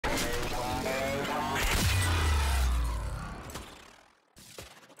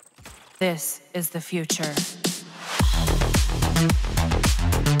This is the future.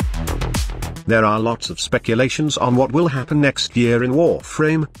 There are lots of speculations on what will happen next year in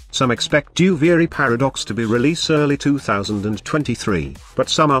Warframe. Some expect Duviri Paradox to be released early 2023, but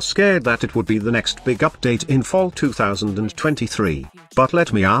some are scared that it would be the next big update in fall 2023. But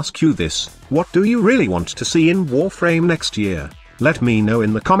let me ask you this, what do you really want to see in Warframe next year? Let me know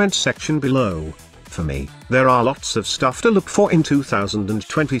in the comments section below. For me, there are lots of stuff to look for in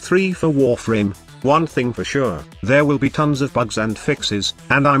 2023 for Warframe. One thing for sure, there will be tons of bugs and fixes,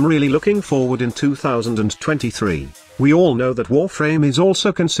 and I'm really looking forward in 2023. We all know that Warframe is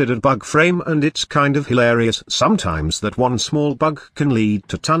also considered bug-frame, and it's kind of hilarious sometimes that one small bug can lead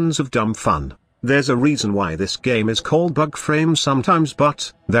to tons of dumb fun. There's a reason why this game is called bug-frame sometimes,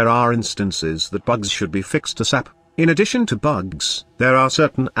 but there are instances that bugs should be fixed ASAP. In addition to bugs, there are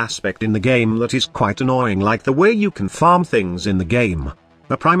certain aspects in the game that is quite annoying, like the way you can farm things in the game.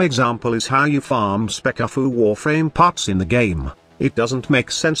 A prime example is how you farm Spekufu Warframe parts in the game. It doesn't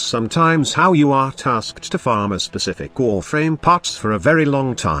make sense sometimes how you are tasked to farm a specific Warframe parts for a very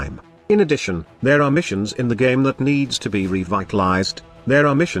long time. In addition, there are missions in the game that needs to be revitalized. There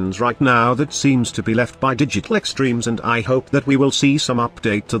are missions right now that seems to be left by Digital Extremes, and I hope that we will see some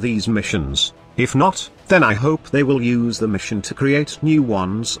update to these missions. If not, then I hope they will use the mission to create new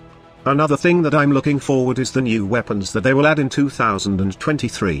ones. Another thing that I'm looking forward is the new weapons that they will add in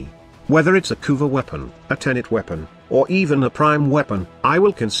 2023. Whether it's a Kuva weapon, a Tenet weapon, or even a Prime weapon, I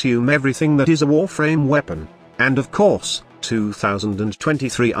will consume everything that is a Warframe weapon. And of course,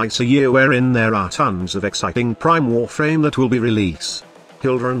 2023 is a year wherein there are tons of exciting Prime Warframe that will be released.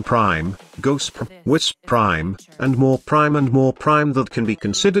 Hildren Prime, Ghost Prime, Wisp Prime, and more Prime that can be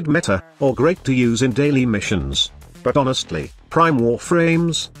considered meta, or great to use in daily missions. But honestly, Prime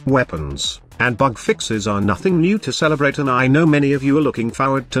Warframes, weapons, and bug fixes are nothing new to celebrate, and I know many of you are looking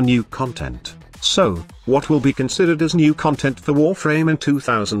forward to new content. So, what will be considered as new content for Warframe in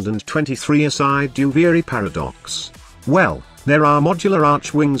 2023 aside Duviri Paradox? Well, there are modular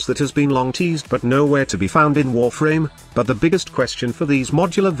archwings that has been long teased but nowhere to be found in Warframe, but the biggest question for these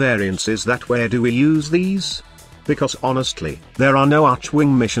modular variants is that where do we use these? Because honestly, there are no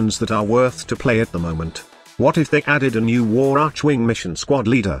archwing missions that are worth to play at the moment. What if they added a new War Archwing mission squad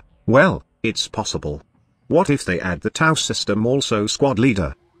leader? Well, it's possible. What if they add the Tau system also squad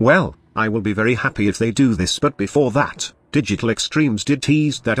leader? Well, I will be very happy if they do this, but before that, Digital Extremes did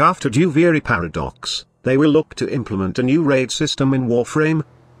tease that after Duviri Paradox, they will look to implement a new raid system in Warframe.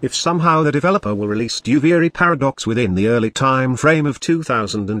 If somehow the developer will release Duviri Paradox within the early time frame of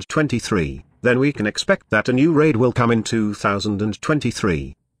 2023, then we can expect that a new raid will come in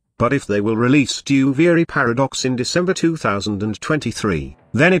 2023. But if they will release Duviri Paradox in December 2023,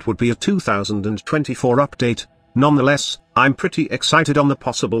 then it would be a 2024 update. Nonetheless, I'm pretty excited on the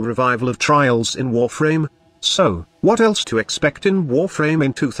possible revival of Trials in Warframe. So, what else to expect in Warframe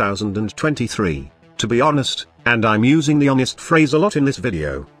in 2023? To be honest, and I'm using the honest phrase a lot in this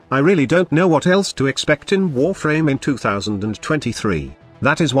video, I really don't know what else to expect in Warframe in 2023.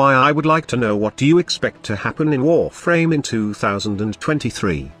 That is why I would like to know, what do you expect to happen in Warframe in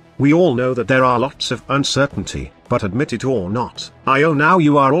 2023? We all know that there are lots of uncertainty, but admit it or not, now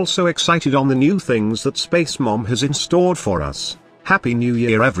you are also excited on the new things that Space Mom has in store for us. Happy New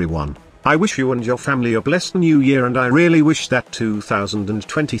Year everyone. I wish you and your family a blessed new year, and I really wish that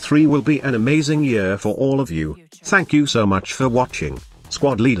 2023 will be an amazing year for all of you. Thank you so much for watching.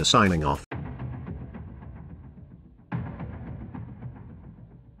 Squad Leader signing off.